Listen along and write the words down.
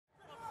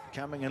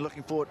Coming and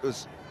looking for it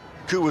was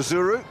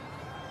Kuwazuru.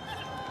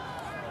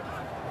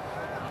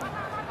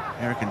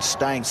 Americans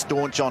staying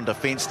staunch on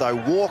defence, though.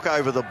 Walk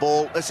over the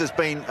ball. This has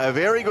been a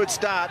very good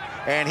start.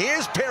 And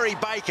here's Perry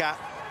Baker.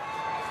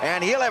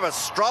 And he'll have a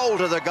stroll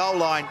to the goal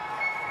line.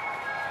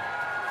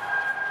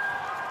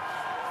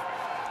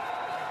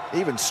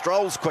 Even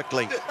strolls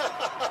quickly.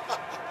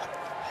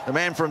 The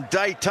man from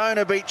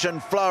Daytona Beach in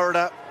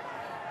Florida,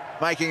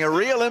 making a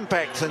real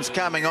impact since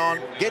coming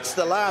on. Gets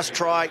the last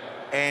try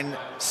and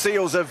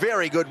seals a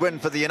very good win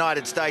for the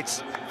United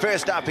States.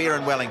 First up here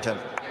in Wellington.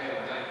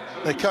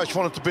 The coach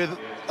wanted to be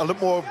a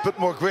bit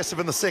more aggressive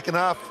in the second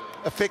half,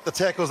 affect the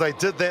tackles. They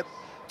did that.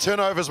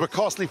 Turnovers were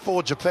costly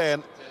for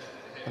Japan.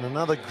 And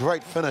another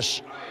great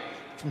finish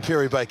from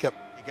Perry Baker.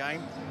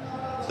 Again,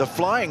 the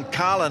flying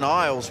Carlin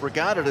Isles,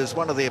 regarded as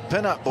one of their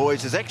pin-up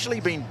boys, has actually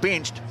been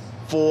benched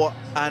for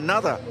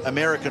another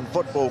American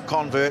football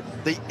convert,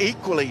 the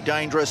equally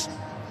dangerous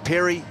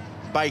Perry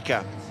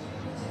Baker,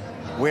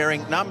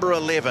 wearing number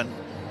 11.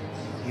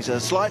 He's a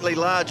slightly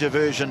larger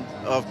version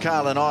of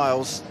Carlin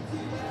Isles.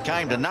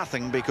 Came to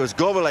nothing because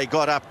Gobelet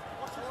got up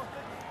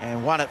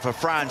and won it for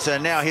France.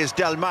 And now here's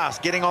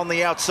Delmas getting on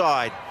the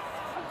outside.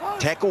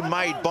 Tackle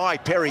made by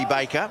Perry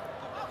Baker.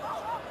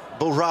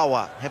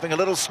 Bulrawa having a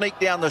little sneak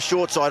down the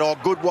short side. Oh,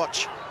 good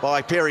watch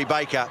by Perry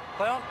Baker.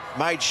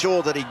 Made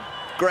sure that he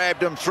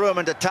grabbed him, threw him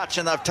into touch,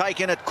 and they've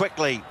taken it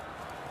quickly.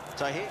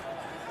 So here,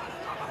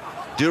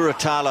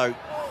 Duratalo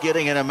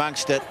getting in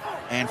amongst it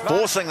and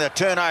forcing the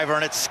turnover,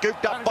 and it's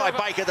scooped up by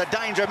Baker, the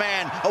danger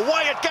man.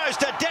 Away it goes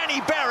to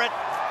Danny Barrett,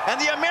 and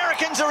the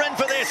Americans are in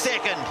for their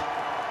second.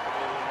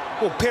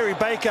 Well, Perry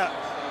Baker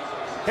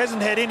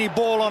hasn't had any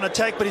ball on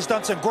attack, but he's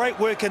done some great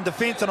work in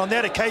defence, and on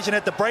that occasion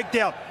at the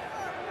breakdown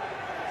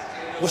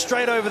was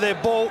straight over their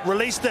ball,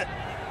 released it.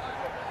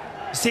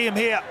 You see him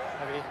here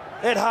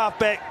at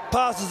halfback,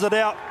 passes it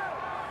out,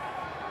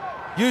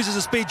 uses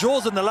the speed,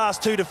 draws in the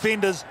last two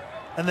defenders,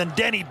 and then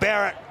Danny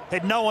Barrett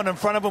had no one in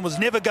front of him, was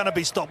never going to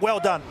be stopped. Well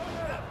done.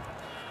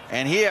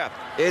 And here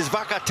is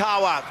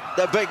Vakatawa,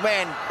 the big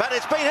man, but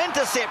it's been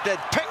intercepted,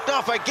 picked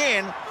off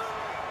again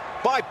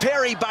by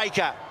Perry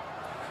Baker.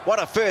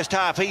 What a first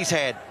half he's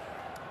had.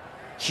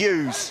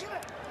 Hughes.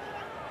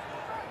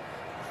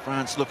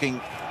 France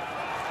looking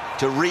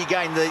to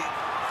regain the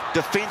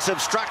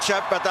defensive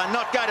structure, but they're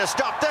not going to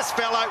stop this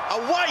fellow.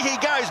 Away he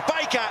goes,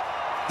 Baker.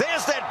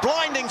 There's that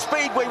blinding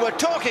speed we were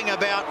talking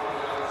about.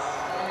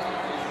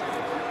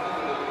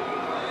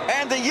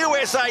 And the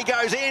USA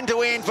goes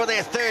end-to-end for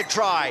their third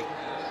try.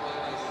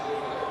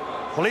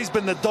 Well, he's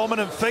been the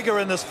dominant figure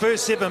in this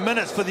first 7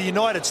 minutes for the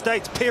United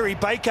States. Perry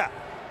Baker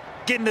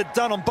getting it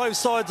done on both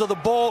sides of the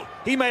ball.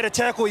 He made a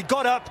tackle, he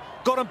got up,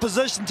 got in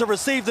position to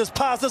receive this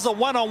pass. This is a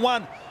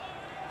one-on-one.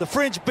 The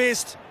French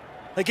best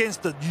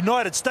against the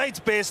United States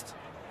best,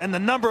 and the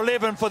number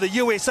 11 for the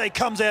USA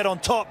comes out on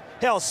top.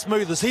 How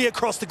smooth is he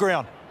across the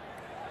ground?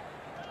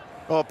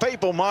 Well,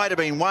 people might have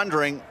been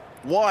wondering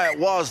why it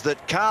was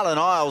that Carlin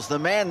Isles, the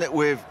man that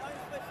we've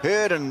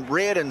heard and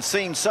read and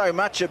seen so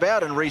much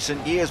about in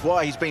recent years,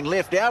 why he's been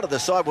left out of the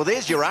side. Well,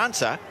 there's your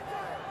answer.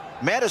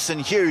 Madison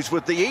Hughes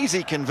with the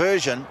easy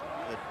conversion,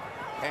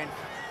 and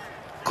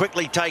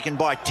quickly taken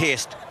by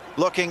Test,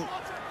 looking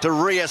to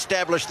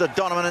re-establish the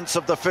dominance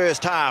of the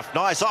first half.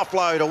 Nice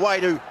offload away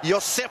to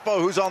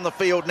Josepho, who's on the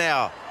field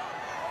now.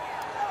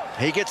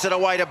 He gets it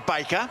away to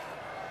Baker,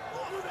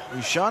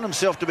 who's shown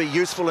himself to be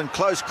useful in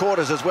close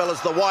quarters as well as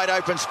the wide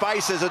open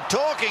spaces. And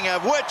talking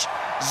of which,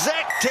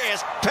 Zach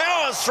Test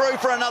powers through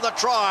for another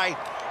try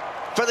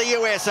for the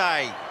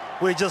USA.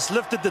 We just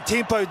lifted the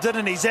tempo,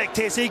 didn't he? Zach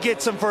Test, he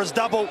gets him for his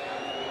double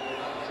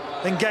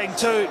in game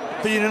 2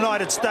 for the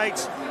United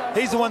States.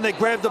 He's the one that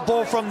grabbed the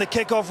ball from the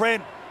kickoff,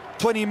 ran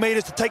 20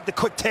 metres to take the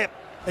quick tap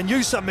and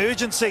use some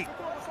urgency.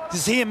 You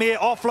see him here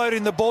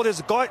offloading the ball. There's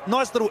a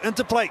nice little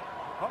interplay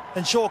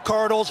in short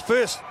corridors.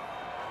 First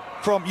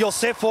from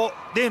Josepho,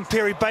 then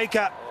Perry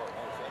Baker.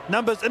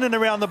 Numbers in and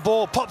around the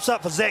ball, pops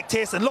up for Zach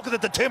Test, and look at the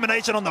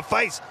determination on the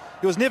face.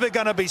 He was never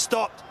going to be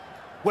stopped.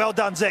 Well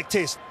done, Zach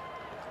Test.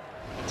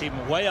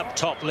 Team way up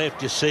top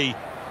left, you see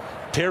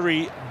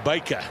Perry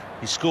Baker.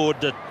 He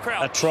scored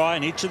a try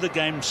in each of the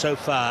games so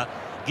far.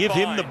 Give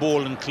him the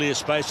ball in clear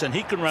space and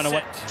he can run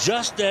away,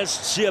 just as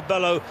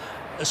Siabelo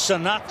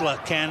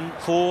Sanatla can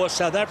for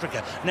South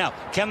Africa. Now,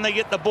 can they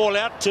get the ball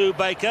out to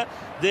Baker?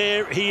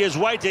 There he is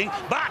waiting,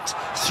 but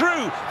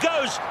through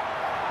goes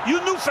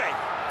Unufe.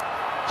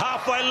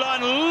 Halfway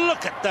line,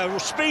 look at the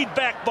speed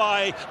back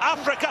by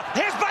Africa.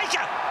 Here's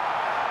Baker.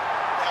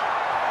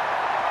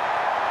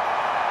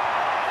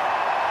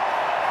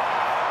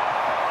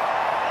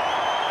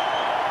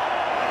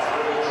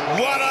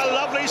 What a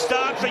lovely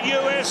start for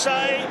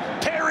USA.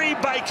 Perry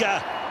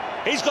Baker.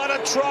 He's got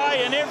a try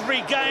in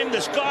every game.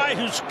 This guy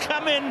who's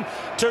come in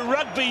to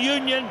rugby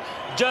union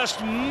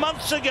just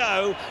months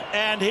ago,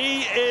 and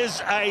he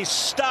is a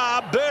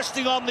star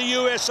bursting on the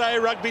USA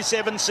Rugby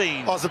 7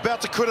 scene. I was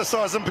about to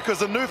criticise him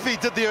because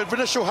Anufi did the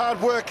initial hard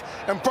work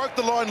and broke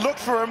the line, looked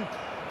for him,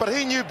 but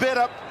he knew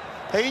better.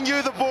 He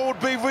knew the ball would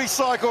be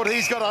recycled.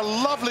 He's got a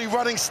lovely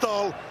running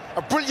style,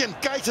 a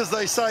brilliant gate, as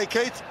they say,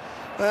 Keith.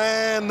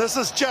 And this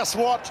is just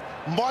what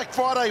Mike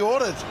Friday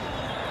ordered.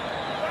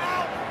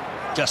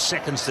 Just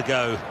seconds to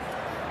go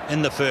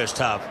in the first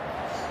half.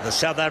 The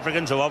South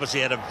Africans have obviously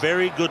had a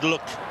very good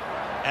look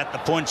at the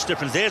points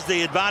difference. There's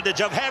the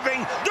advantage of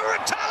having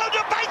Duratalo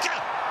to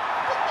Baker.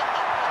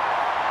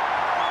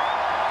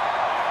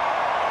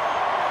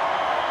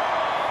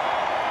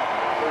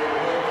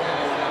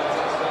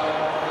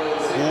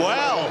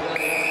 Well,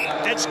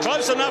 it's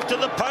close enough to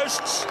the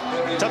posts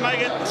to make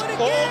it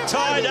all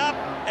tied up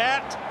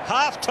at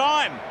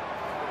half-time.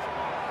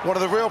 One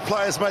of the real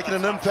players making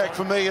an impact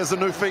for me is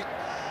Anufi.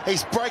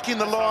 He's breaking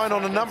the line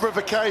on a number of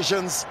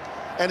occasions,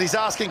 and he's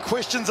asking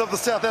questions of the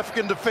South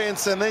African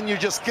defence, and then you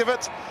just give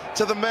it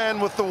to the man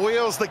with the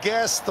wheels, the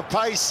gas, the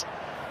pace,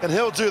 and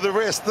he'll do the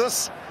rest.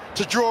 This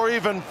to draw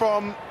even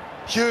from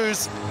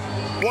Hughes.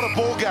 What a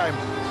ball game.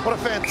 What a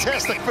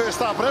fantastic first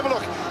half. But have a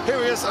look.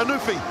 Here he is,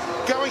 Anufi,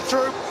 going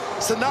through.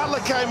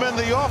 Sinatla came in,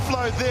 the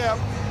offload there,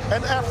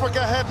 and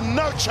Africa had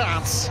no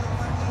chance.